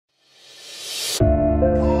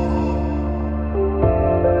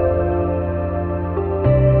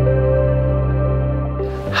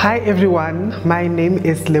Hi everyone, my name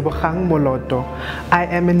is Lebogang Moloto. I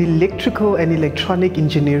am an electrical and electronic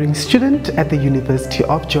engineering student at the University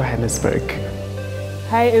of Johannesburg.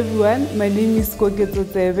 Hi everyone, my name is Koketso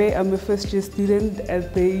Tsebe. I'm a first year student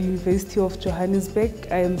at the University of Johannesburg.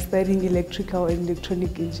 I am studying electrical and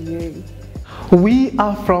electronic engineering. We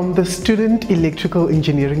are from the Student Electrical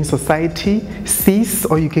Engineering Society, SEES,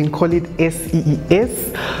 or you can call it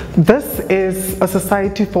SEES. This is a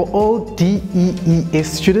society for all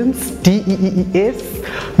DEES students. DEES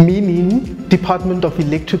meaning Department of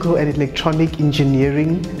Electrical and Electronic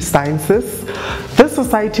Engineering Sciences. This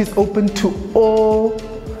society is open to all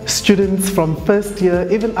students from first year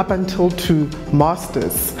even up until to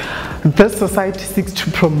masters. This society seeks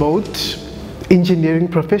to promote engineering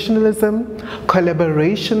professionalism,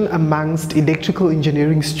 collaboration amongst electrical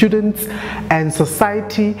engineering students and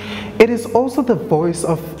society. It is also the voice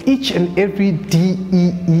of each and every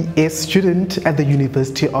DEES student at the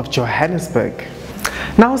University of Johannesburg.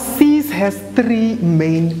 Now, SEES has three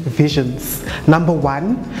main visions. Number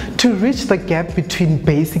one, to bridge the gap between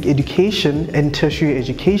basic education and tertiary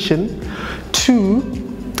education. Two,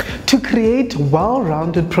 to create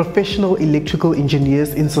well-rounded professional electrical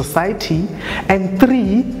engineers in society. And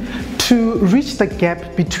three, to bridge the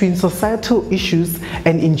gap between societal issues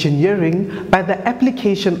and engineering by the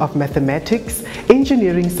application of mathematics,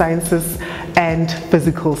 engineering sciences, and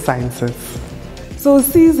physical sciences. So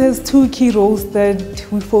SEES has two key roles that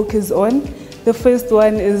we focus on. The first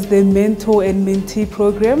one is the mentor and mentee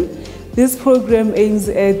program. This program aims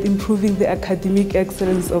at improving the academic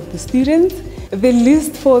excellence of the students. The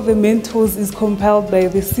list for the mentors is compiled by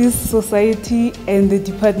the SEES Society and the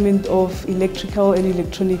Department of Electrical and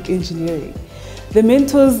Electronic Engineering. The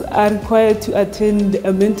mentors are required to attend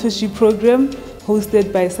a mentorship program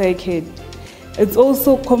hosted by PsycEd. It's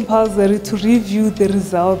also compulsory to review the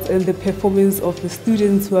results and the performance of the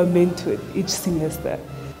students who are mentored each semester.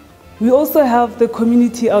 We also have the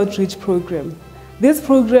Community Outreach Program. This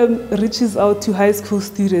program reaches out to high school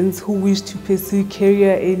students who wish to pursue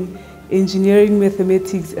career in engineering,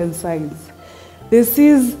 mathematics, and science. The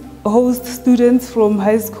SEES hosts students from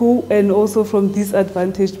high school and also from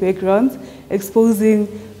disadvantaged backgrounds, exposing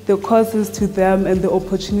the courses to them and the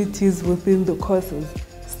opportunities within the courses.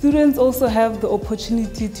 Students also have the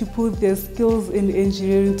opportunity to put their skills in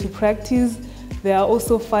engineering to practice. There are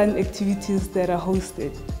also fun activities that are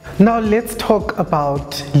hosted. Now let's talk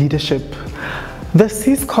about leadership. The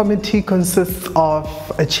SEES committee consists of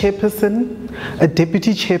a chairperson, a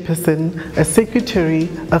deputy chairperson, a secretary,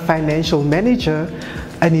 a financial manager,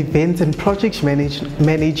 an events and project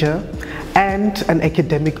manager, and an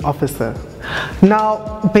academic officer.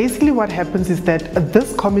 Now, basically what happens is that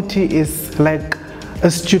this committee is like a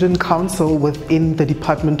student council within the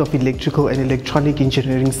Department of Electrical and Electronic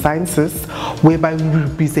Engineering Sciences, whereby we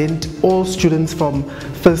represent all students from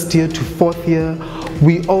first year to fourth year.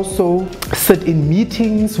 We also sit in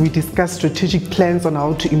meetings, we discuss strategic plans on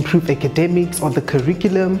how to improve academics or the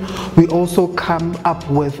curriculum. We also come up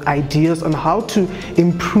with ideas on how to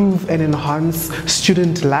improve and enhance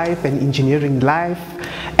student life and engineering life.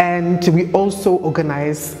 And we also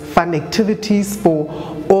organize fun activities for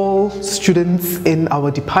all students in our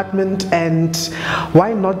department, and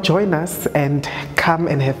why not join us and come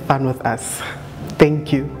and have fun with us?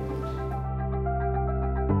 Thank you.